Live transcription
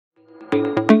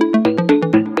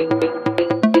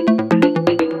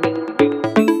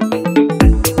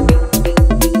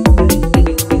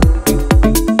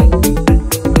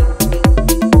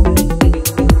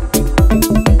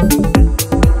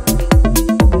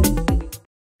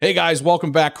Hey guys,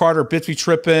 welcome back. Carter,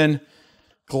 BitsBeTrippin.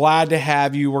 Glad to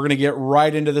have you. We're going to get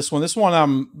right into this one. This one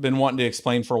I've been wanting to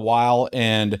explain for a while,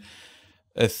 and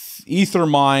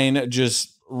Ethermine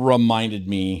just reminded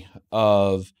me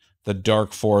of the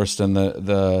dark forest and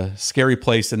the scary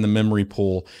place in the memory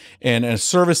pool, and a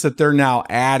service that they're now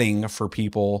adding for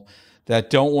people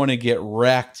that don't want to get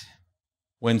wrecked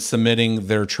when submitting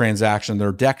their transaction,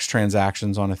 their DEX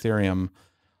transactions on Ethereum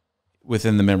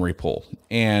within the memory pool.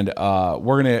 And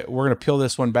we're gonna peel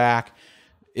this one back.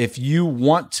 If you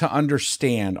want to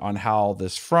understand on how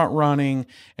this front running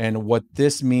and what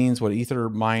this means, what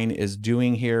Ethermine is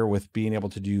doing here with being able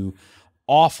to do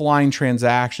offline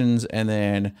transactions and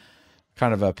then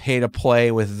kind of a pay to play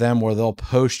with them where they'll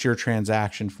post your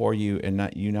transaction for you and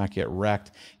not get wrecked,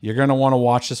 you're going to want to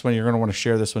watch this one. You're going to want to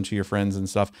share this one to your friends and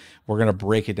stuff. We're going to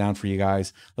break it down for you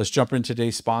guys. Let's jump into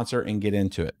today's sponsor and get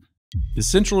into it.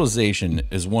 Decentralization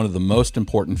is one of the most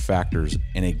important factors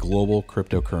in a global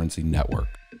cryptocurrency network.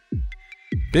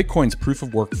 Bitcoin's proof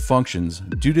of work functions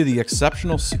due to the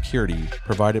exceptional security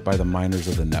provided by the miners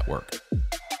of the network.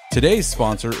 Today's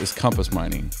sponsor is Compass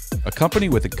Mining, a company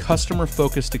with a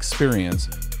customer-focused experience,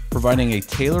 providing a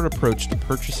tailored approach to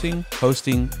purchasing,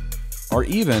 hosting, or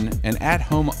even an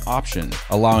at-home option,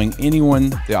 allowing anyone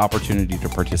the opportunity to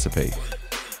participate.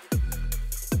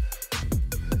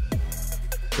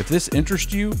 If this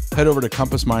interests you, head over to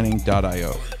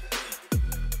compassmining.io.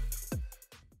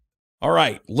 All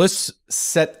right, let's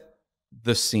set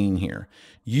the scene here.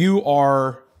 You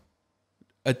are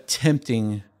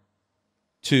attempting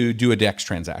to do a DEX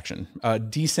transaction, a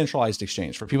decentralized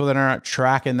exchange. For people that are not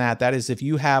tracking that, that is if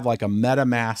you have like a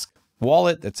MetaMask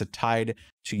wallet that's tied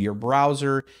to your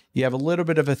browser, you have a little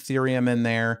bit of Ethereum in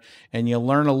there, and you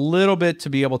learn a little bit to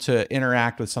be able to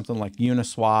interact with something like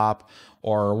Uniswap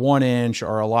or 1inch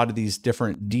or a lot of these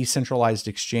different decentralized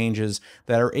exchanges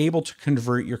that are able to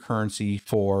convert your currency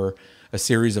for a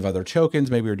series of other tokens.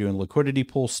 Maybe you're doing liquidity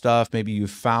pool stuff. Maybe you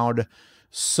found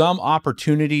some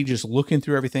opportunity just looking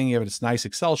through everything. You have this nice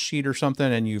Excel sheet or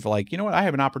something, and you've like, you know what, I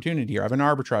have an opportunity here. I have an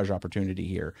arbitrage opportunity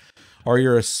here. Or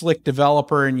you're a slick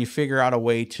developer and you figure out a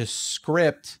way to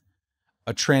script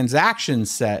a transaction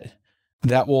set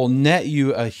that will net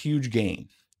you a huge gain,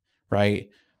 right?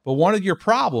 But one of your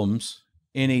problems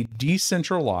in a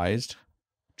decentralized,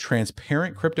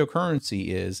 transparent cryptocurrency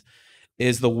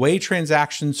is the way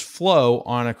transactions flow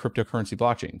on a cryptocurrency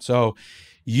blockchain. So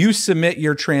you submit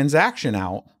your transaction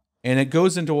out and it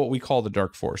goes into what we call the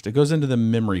dark forest. It goes into the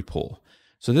memory pool.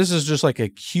 So this is just like a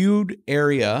queued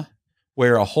area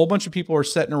where a whole bunch of people are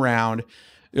sitting around,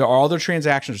 all their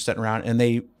transactions are sitting around, and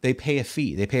they pay a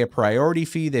fee. They pay a priority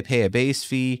fee, they pay a base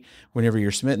fee whenever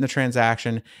you're submitting the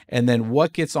transaction, and then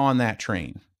what gets on that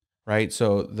train, right?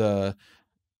 So the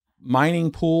mining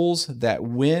pools that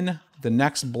win the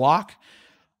next block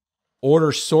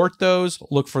order sort those,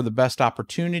 look for the best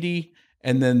opportunity,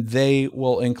 and then they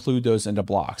will include those into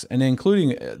blocks. And including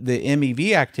the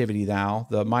MEV activity now,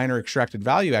 the miner extracted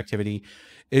value activity,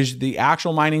 is the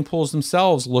actual mining pools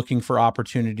themselves looking for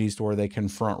opportunities to where they can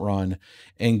front run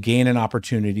and gain an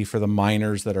opportunity for the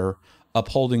miners that are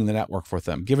upholding the network for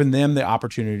them, giving them the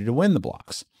opportunity to win the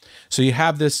blocks. So you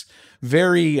have this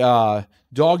very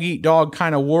dog eat dog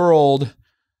kind of world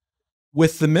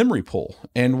with the memory pool,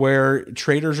 and where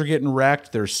traders are getting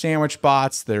wrecked. There's sandwich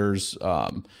bots. There's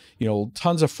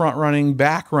tons of front running,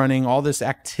 back running, all this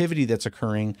activity that's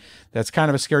occurring. That's kind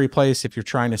of a scary place if you're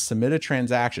trying to submit a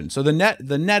transaction. So the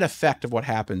net effect of what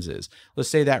happens is, let's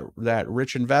say that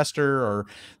rich investor or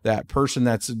that person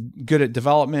that's good at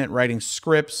development, writing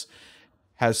scripts,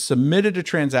 has submitted a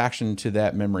transaction to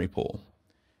that memory pool.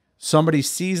 Somebody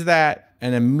sees that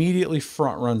and immediately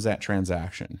front runs that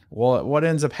transaction. Well, what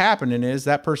ends up happening is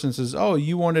that person says, oh,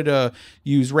 you wanted to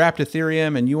use wrapped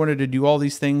Ethereum and you wanted to do all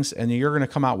these things and you're going to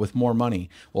come out with more money.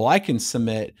 Well, I can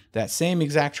submit that same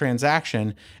exact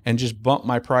transaction and just bump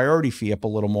my priority fee up a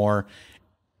little more.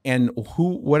 And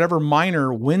whatever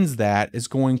miner wins that is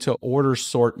going to order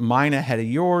sort mine ahead of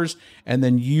yours. And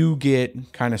then you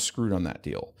get kind of screwed on that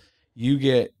deal. You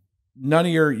get none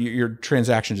of your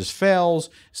transaction just fails.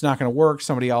 It's not going to work.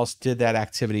 Somebody else did that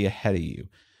activity ahead of you.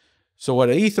 So what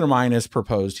Ethermine has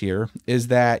proposed here is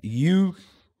that you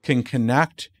can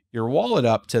connect your wallet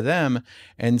up to them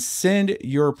and send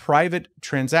your private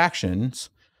transactions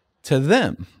to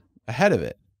them ahead of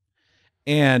it.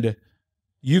 And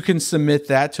you can submit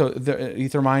that to the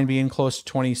Ethermine being close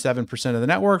to 27% of the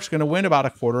network is going to win about a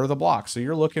quarter of the block. So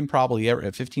you're looking probably at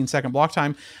 15-second block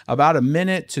time, about a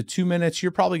minute to 2 minutes.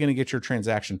 You're probably going to get your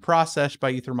transaction processed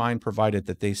by Ethermine, provided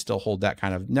that they still hold that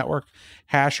kind of network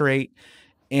hash rate.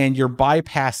 And you're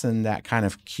bypassing that kind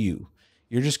of queue.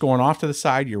 You're just going off to the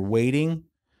side. You're waiting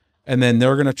And then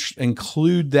they're going to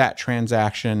include that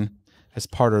transaction as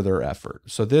part of their effort.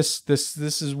 So this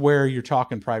is where you're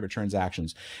talking private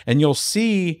transactions. And you'll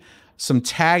see some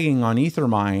tagging on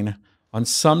Ethermine on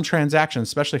some transactions,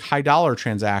 especially high dollar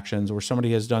transactions where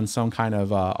somebody has done some kind of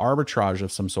arbitrage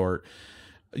of some sort.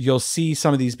 You'll see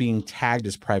some of these being tagged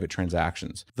as private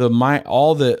transactions.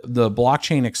 All the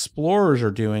blockchain explorers are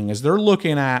doing is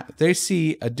they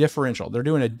see a differential. They're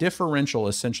doing a differential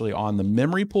essentially on the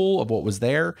memory pool of what was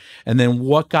there and then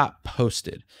what got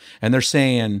posted. And they're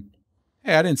saying,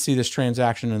 hey, I didn't see this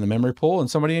transaction in the memory pool and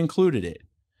somebody included it.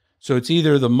 So it's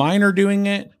either the miner doing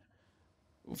it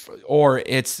or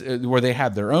it's where they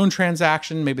have their own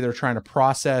transaction. Maybe they're trying to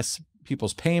process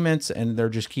people's payments and they're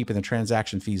just keeping the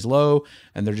transaction fees low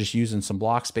and they're just using some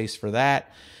block space for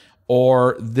that.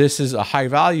 Or this is a high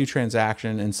value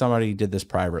transaction and somebody did this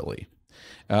privately.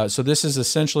 So this is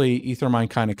essentially Ethermine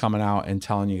kind of coming out and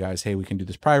telling you guys, hey, we can do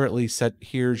this privately.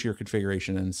 Here's your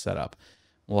configuration and setup.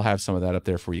 We'll have some of that up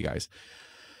there for you guys.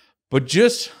 But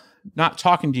just not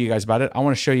talking to you guys about it, I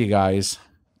want to show you guys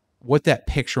what that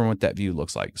picture and what that view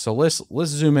looks like. So let's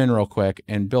zoom in real quick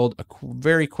and build a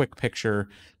very quick picture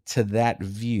to that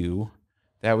view.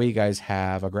 That way you guys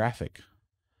have a graphic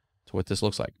to what this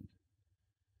looks like.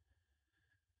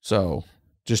 So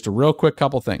just a real quick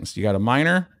couple things. You got a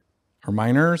miner or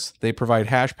miners. They provide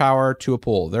hash power to a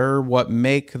pool. They're what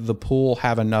make the pool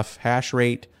have enough hash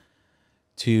rate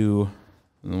to,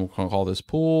 and we'll call this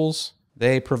pools.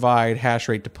 They provide hash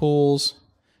rate to pools.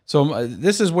 So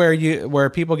this is where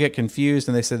people get confused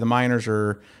and they say the miners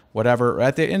are whatever.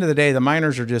 At the end of the day, the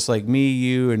miners are just like me,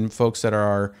 you, and folks that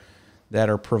are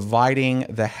providing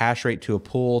the hash rate to a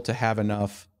pool to have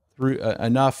enough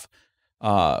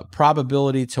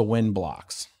probability to win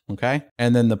blocks. Okay,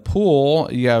 and then the pool,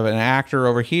 you have an actor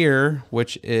over here,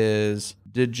 which is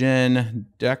Degen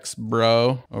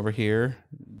Dexbro over here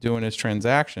doing his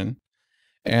transaction.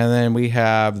 And then we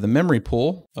have the memory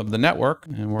pool of the network.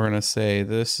 And we're going to say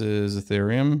this is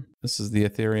Ethereum. This is the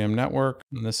Ethereum network.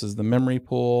 And this is the memory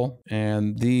pool.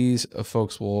 And these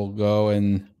folks will go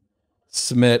and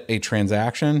submit a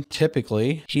transaction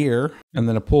typically here. And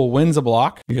then a pool wins a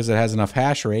block because it has enough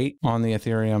hash rate on the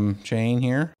Ethereum chain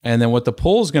here. And then what the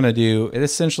pool is going to do, it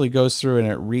essentially goes through and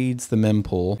it reads the mem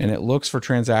pool and it looks for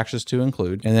transactions to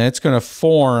include. And then it's going to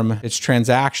form its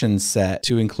transaction set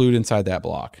to include inside that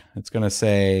block. It's going to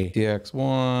say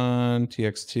TX1,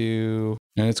 TX2,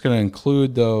 and it's going to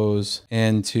include those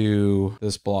into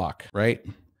this block, right?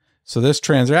 So this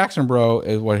transaction bro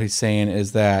is what he's saying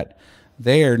is that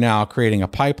they are now creating a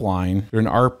pipeline through an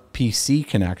RPC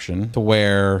connection to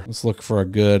where, let's look for a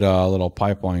good little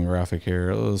pipeline graphic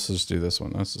here. Let's just do this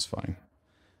one. This is fine.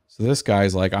 So this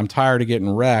guy's like, I'm tired of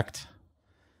getting wrecked.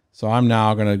 So I'm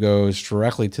now going to go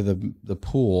directly to the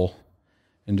pool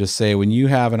and just say, when you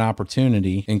have an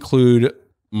opportunity, include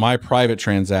my private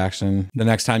transaction the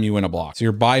next time you win a block. So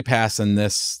you're bypassing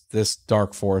this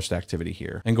dark forest activity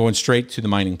here and going straight to the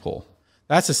mining pool.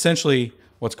 That's essentially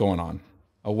what's going on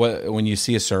when you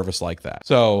see a service like that.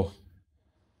 So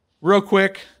real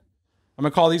quick, I'm gonna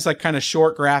call these like kind of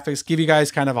short graphics, give you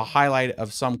guys kind of a highlight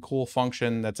of some cool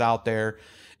function that's out there,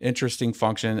 interesting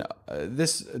function.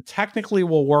 This technically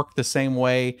will work the same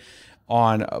way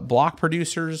on block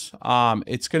producers.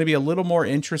 It's going to be a little more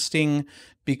interesting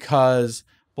because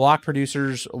block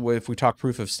producers, if we talk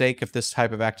proof of stake, if this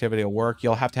type of activity will work,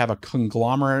 you'll have to have a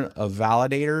conglomerate of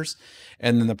validators,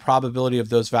 and then the probability of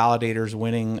those validators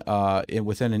winning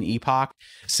within an epoch,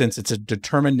 since it's a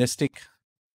deterministic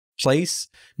place,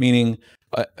 meaning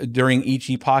during each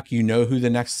epoch, you know who the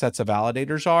next sets of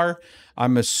validators are.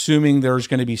 I'm assuming there's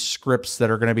going to be scripts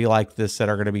that are going to be like this that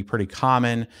are going to be pretty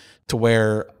common, to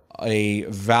where a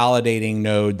validating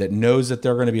node that knows that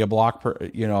they're going to be a block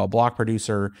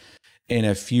producer in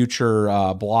a future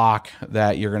block,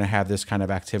 that you're going to have this kind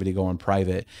of activity going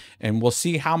private. And we'll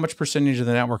see how much percentage of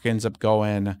the network ends up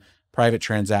going private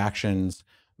transactions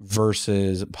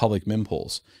versus public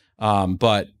mempools.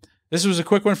 But this was a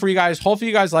quick one for you guys. Hopefully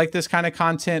you guys like this kind of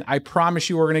content. I promise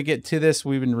you we're going to get to this.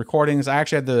 We've been recording this. I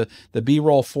actually had the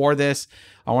B-roll for this.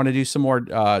 I want to do some more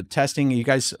testing. You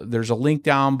guys, there's a link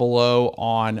down below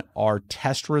on our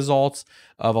test results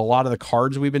of a lot of the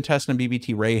cards we've been testing.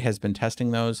 BBT Ray has been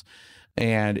testing those.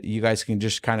 And you guys can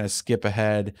just kind of skip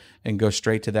ahead and go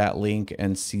straight to that link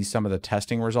and see some of the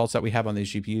testing results that we have on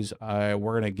these GPUs.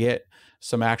 We're going to get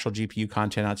some actual GPU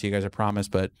content out to you guys, I promise.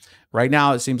 But right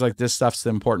now, it seems like this stuff's the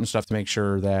important stuff to make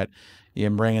sure that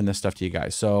I'm bringing this stuff to you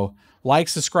guys. So like,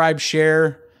 subscribe,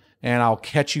 share, and I'll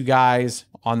catch you guys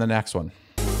on the next one.